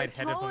 getting we're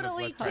lightheaded from this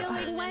totally blood pressure.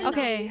 killing Wendy.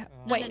 Okay,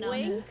 wait. no.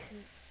 Wink.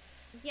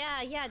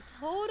 Yeah,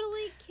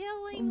 totally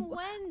killing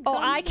Wendy. Oh,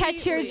 I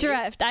catch your Completely.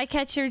 drift. I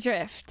catch your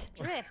drift.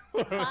 Drift.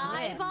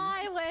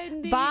 Bye,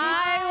 Wendy.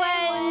 Bye,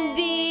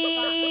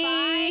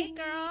 Wendy.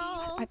 Bye,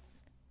 girls.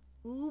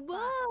 Ooh,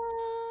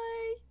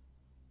 bye.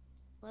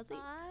 Leslie.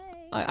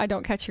 Bye. I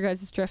don't catch your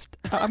guys' drift.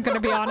 I'm gonna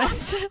be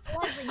honest.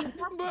 Leslie, you have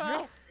to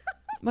drift.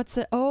 What's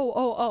it?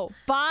 Oh.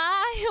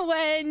 Bye,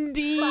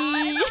 Wendy.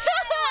 Bye,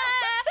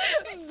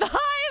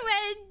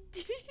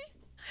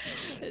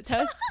 Wendy.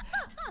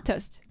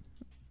 Toast.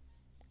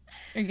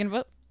 Are you gonna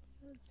vote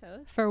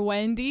Toast. for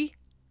Wendy?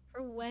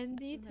 For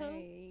Wendy, Are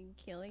you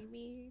killing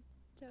me,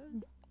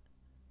 Toast?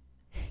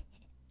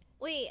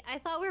 Wait, I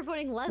thought we were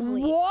voting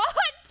Leslie. What?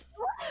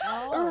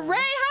 Oh. Ray,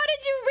 how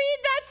did you read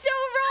that so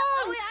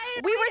wrong?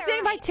 We were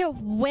saying bye to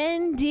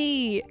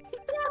Wendy.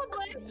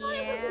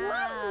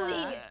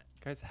 Yeah.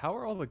 Guys, how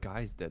are all the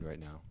guys dead right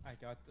now? I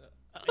got the.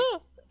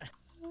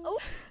 Oh.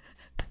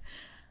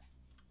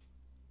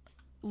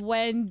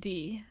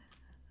 Wendy.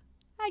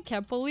 I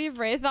can't believe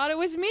Ray thought it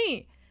was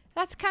me.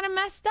 That's kind of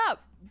messed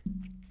up.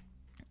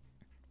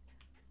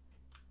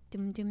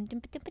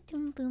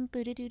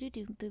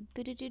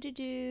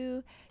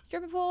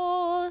 Stripper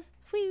pole.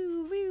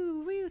 Woo,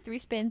 woo, woo. 3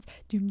 spins.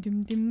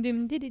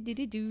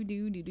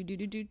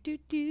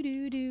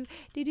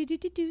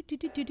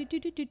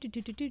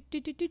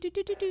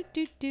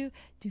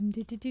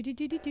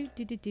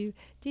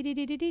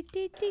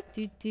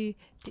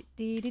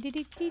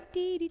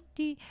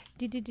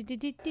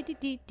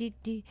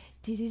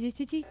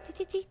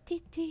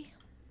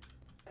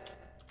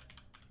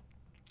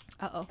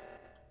 Uh-oh.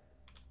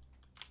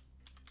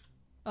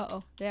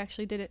 Uh-oh, they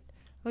actually did it.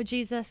 Oh,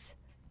 Jesus.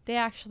 They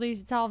actually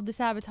solved the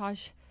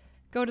sabotage.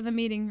 Go to the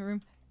meeting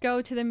room.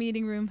 Go to the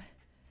meeting room.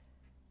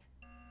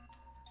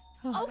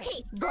 Oh.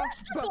 Okay,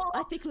 first of all,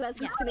 I think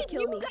Leslie's gonna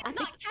kill me. You guys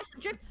not catch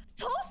the drift.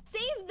 Toast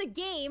saved the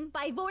game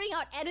by voting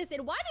out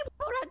Edison. Why did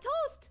we vote out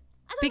Toast?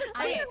 I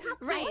thought it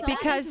was Right,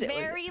 Because that is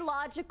very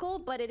logical,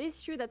 but it is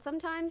true that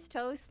sometimes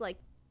Toast like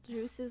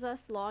juices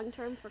us long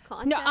term for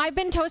content. No, I've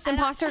been Toast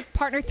imposter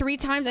partner 3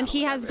 times, and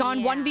he has gone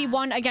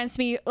 1v1 against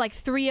me like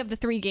 3 of the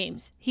 3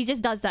 games. He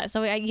just does that,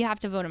 so you have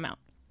to vote him out.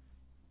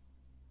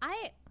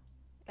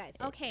 Guys.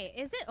 Okay,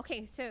 is it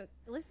okay? So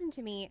listen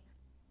to me.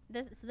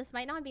 This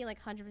might not be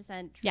like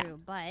 100% true, Yeah.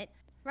 but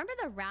remember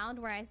the round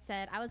where I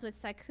said I was with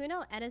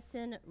SYKKUNO,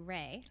 Edison,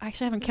 Ray. I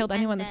actually haven't killed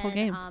anyone this whole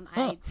game.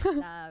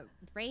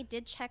 Ray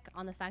did check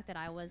on the fact that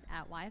I was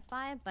at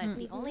Wi-Fi, but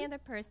the only other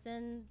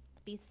person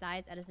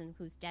besides Edison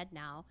who's dead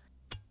now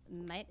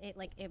it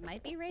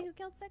might be Ray who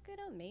killed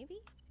SYKKUNO,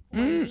 maybe.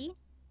 Wendy?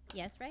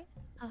 Yes, Ray.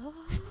 Oh,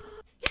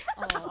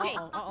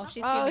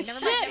 she's Oh, screaming. Never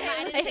shit.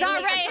 mind. It's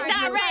not Ray. It's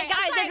not Ray,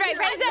 guys. It's Ray.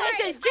 Ray's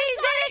innocent. She's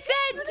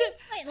innocent.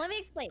 Wait, let me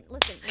explain.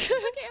 Listen. Okay,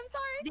 I'm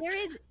sorry. There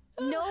is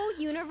no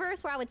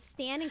universe where I would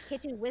stand in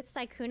kitchen with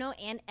SYKKUNO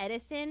and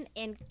Edison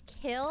and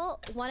kill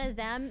one of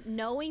them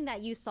knowing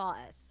that you saw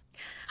us.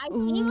 I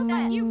think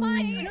that you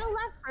might. SYKKUNO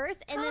left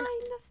first, and then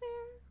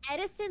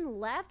Edison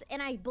left,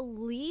 and I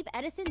believe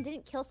Edison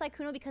didn't kill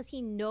SYKKUNO because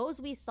he knows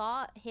we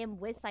saw him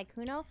with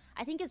SYKKUNO.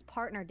 I think his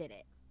partner did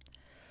it.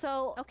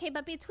 So Okay,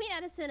 but between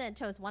Edison and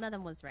Toast, one of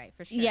them was right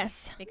for sure.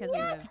 Yes. Because we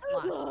would have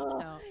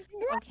lost. So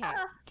okay.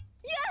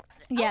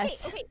 Yes.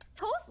 Yes. Okay.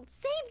 Toast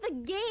saved the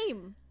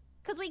game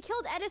because we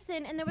killed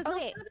Edison, and there was no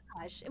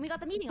sabotage, and we got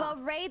the meeting off.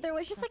 But Ray, there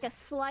was just like a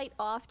slight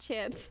off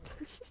chance.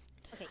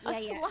 Okay.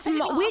 Yeah.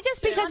 We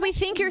just because we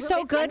think you're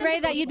so good,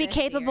 Ray, that you'd be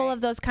capable of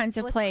those kinds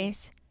of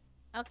plays.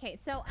 Okay,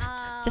 so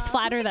Just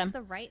flatter who them. fixed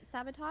the right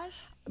sabotage?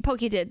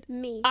 Pokey did.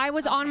 Me. I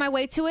was on my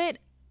way to it,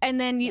 and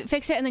then you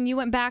fix it, and then you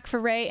went back for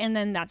Ray, and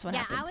then that's what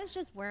happened. Yeah, I was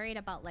just worried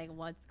about like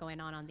what's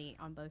going on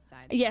both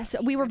sides. Yes,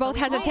 we were both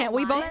hesitant.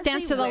 We both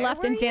danced to the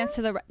left and danced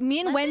to the right. Me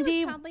and Leslie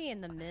Wendy. was probably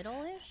in the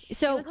middle-ish.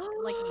 So she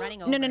was, like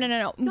running over. no.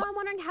 No, I'm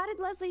wondering how did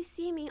Leslie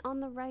see me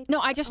on the right? No,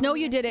 I just know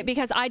you did it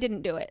because I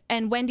didn't do it,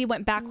 and Wendy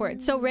went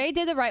backwards. So Ray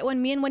did the right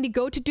one. Me and Wendy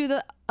go to do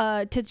the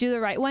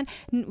right one.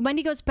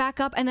 Wendy goes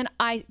back up, and then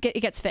it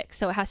gets fixed.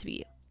 So it has to be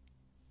you.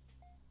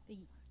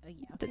 Okay. Right?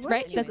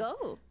 Where did you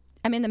go?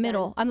 I'm in the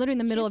middle. I'm literally in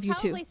the middle of you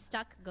two. Probably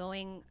stuck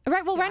going.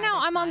 Right. Well, to right now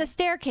either I'm on the side.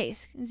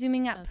 staircase,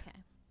 zooming up. Okay.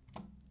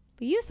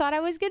 But you thought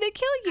I was gonna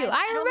kill you. Guys,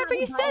 I remember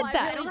you said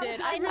that. I really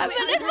did. I thought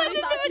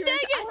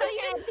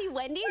you didn't see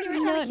Wendy. You were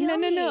trying to kill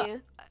me.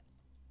 No.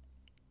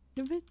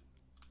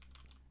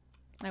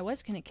 I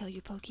was gonna kill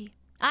you, Pokey.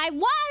 I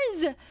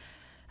was.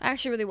 I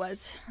actually really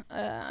was.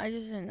 I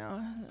just didn't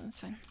know. That's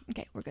fine.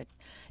 Okay, we're good.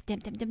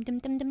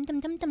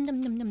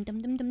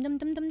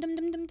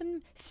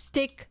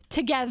 Stick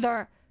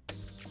together.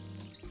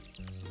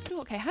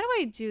 Okay, how do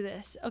I do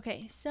this?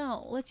 Okay,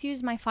 so let's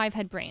use my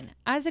 5-head brain.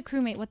 As a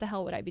crewmate, what the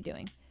hell would I be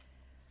doing?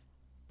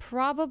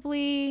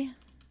 Probably...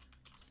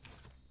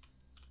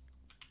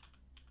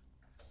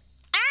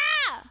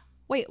 Ah!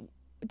 Wait,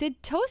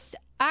 did Toast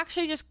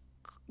actually just...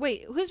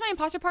 Wait, who's my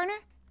imposter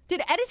partner?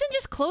 Did Edison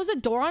just close the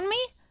door on me?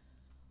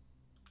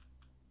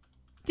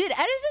 Did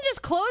Edison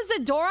just close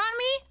the door on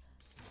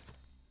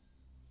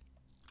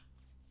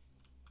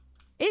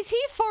me? Is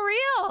he for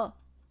real?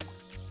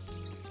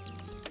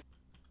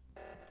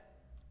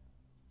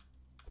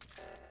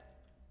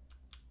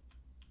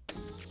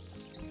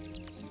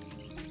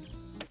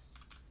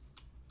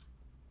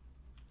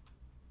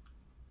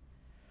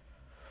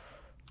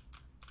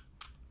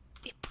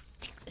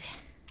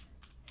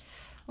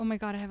 Oh my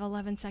god, I have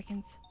 11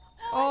 seconds.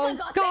 Oh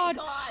god!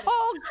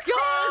 Oh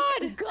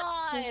god!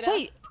 God!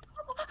 Wait.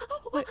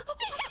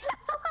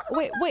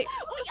 Wait.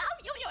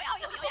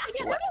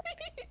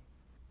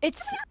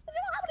 It's...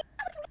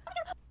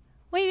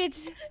 Wait,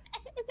 it's...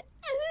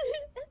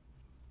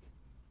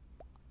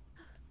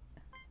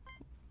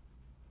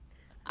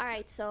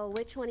 Alright, so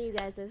which one of you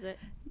guys is it?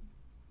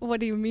 What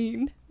do you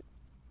mean?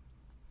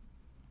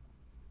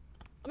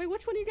 I mean,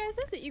 which one of you guys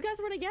is it? You guys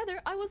were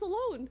together. I was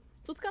alone.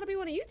 So it's gotta be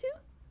one of you two.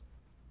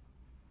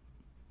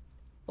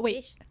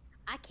 Wait.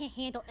 I can't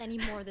handle any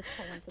more of this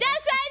coincidence.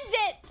 Just end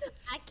it!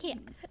 I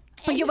can't.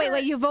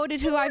 Wait, you voted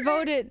who I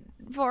voted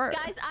for.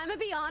 Guys, I'm gonna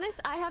be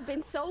honest. I have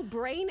been so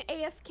brain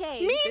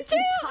AFK Me this too!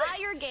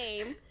 entire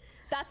game.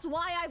 That's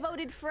why I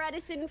voted for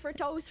Edison, for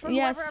Toast, for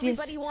Yes, whoever yes,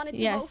 everybody wanted to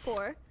yes. vote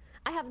for.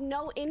 I have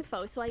no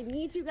info, so I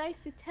need you guys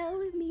to tell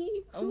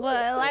me.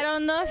 Well, I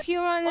don't know if you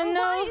want to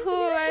know who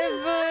I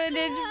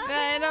voted.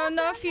 I don't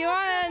know if you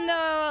want to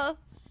know.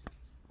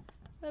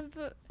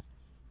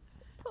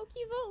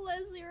 Pokey vote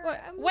Leslie.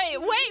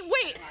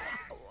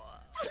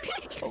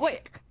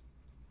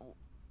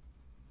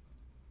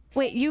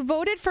 Wait, you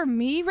voted for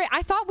me, Ray?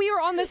 I thought we were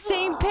on the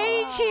same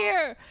page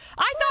here.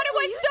 I thought it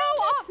was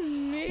so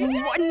me.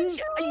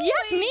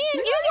 Yes, me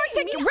and you worked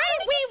together.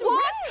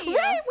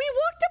 Ray, we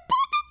walked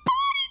upon the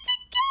body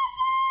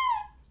together.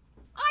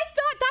 I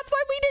thought that's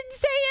why we didn't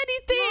say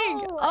anything.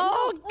 No,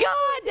 Oh no,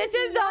 God, this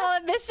is all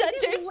a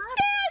misunderstanding.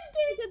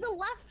 You did the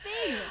left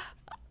thing.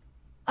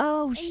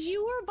 Oh And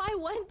you were by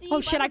Wendy. Oh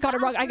shit, I got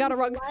it wrong. I got it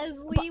wrong.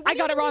 Leslie, I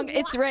got it wrong.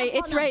 It's Ray.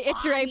 It's Ray.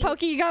 It's Ray.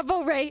 Pokey, you got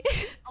vote Ray.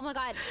 Oh my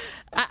god.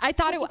 I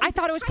thought it was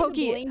trying to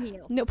Pokey. blame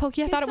you. No,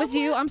 Pokey, I thought it was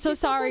you. I'm so Can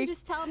someone sorry.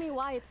 Just tell me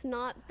why it's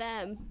not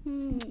them.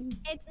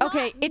 It's not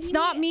Okay, it's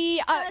not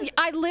me.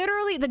 I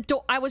literally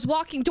I was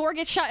walking. Door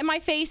gets shut in my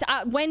face.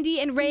 Wendy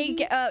and Ray.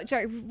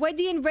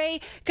 Wendy and Ray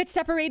get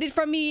separated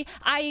from me.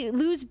 I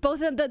lose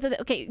both of them.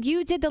 Okay,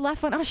 you did the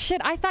left one. Oh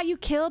shit! I thought you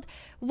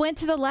went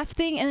to the left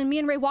thing, and then me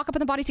and Ray walk up in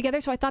the body together.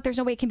 So I thought there's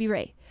no way it can be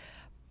Ray.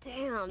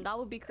 Damn, that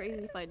would be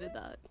crazy if I did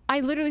that.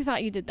 I literally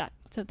thought you did that.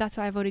 So that's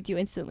why I voted you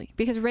instantly.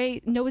 Because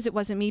Ray knows it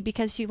wasn't me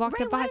because she walked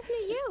Ray, up why behind. isn't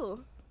it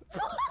you?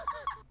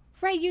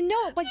 Ray, you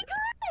know it. But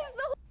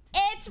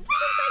It's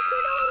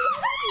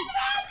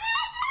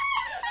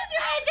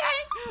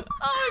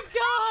oh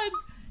God!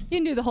 You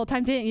knew the whole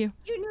time, didn't you?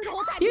 You knew the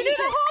whole time. You knew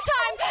the whole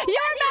time.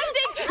 You're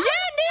messing. You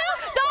knew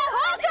the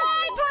whole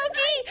time,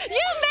 Pokey.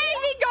 You made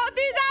me go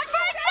through that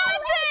for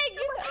nothing.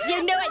 You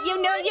knew it. You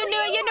knew it. You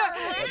knew it. You knew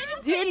it.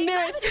 You knew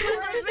it.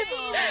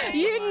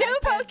 You knew,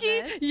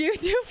 Pokey. You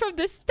knew from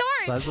the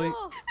start.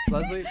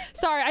 Leslie.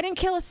 Sorry, I didn't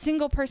kill a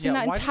single person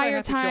that why did I entire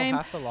have to kill time.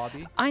 half the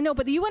lobby? I know,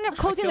 but you ended up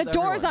closing the killed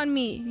doors everyone. on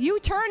me. You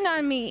turned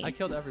on me. I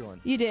killed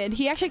everyone. You did.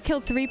 He actually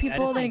killed 3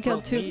 people, then he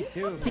killed 2. Me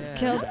too. He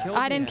killed.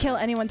 I didn't kill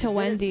anyone till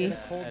Wendy.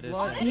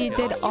 He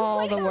did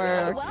all the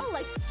work. Well,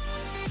 like